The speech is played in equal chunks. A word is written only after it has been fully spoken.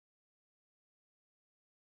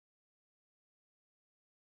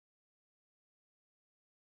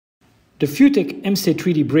The Futech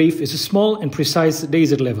MC3D Brave is a small and precise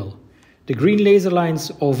laser level. The green laser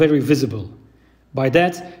lines are very visible. By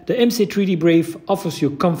that, the MC3D Brave offers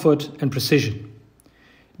you comfort and precision.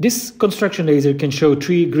 This construction laser can show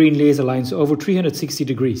 3 green laser lines over 360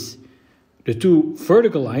 degrees. The 2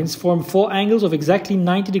 vertical lines form 4 angles of exactly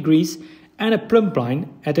 90 degrees and a plumb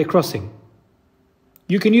line at their crossing.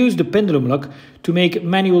 You can use the pendulum lock to make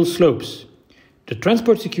manual slopes. The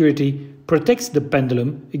transport security protects the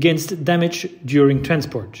pendulum against damage during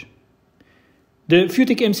transport. The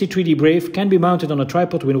Futech MC3D Brave can be mounted on a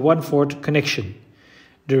tripod with 1/4 connection.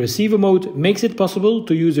 The receiver mode makes it possible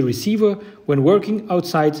to use a receiver when working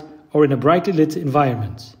outside or in a brightly lit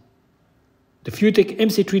environment. The Futech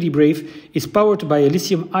MC3D Brave is powered by a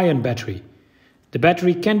lithium-ion battery. The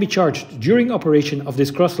battery can be charged during operation of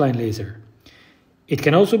this crossline laser. It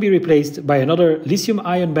can also be replaced by another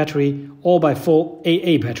lithium-ion battery or by 4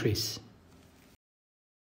 AA batteries.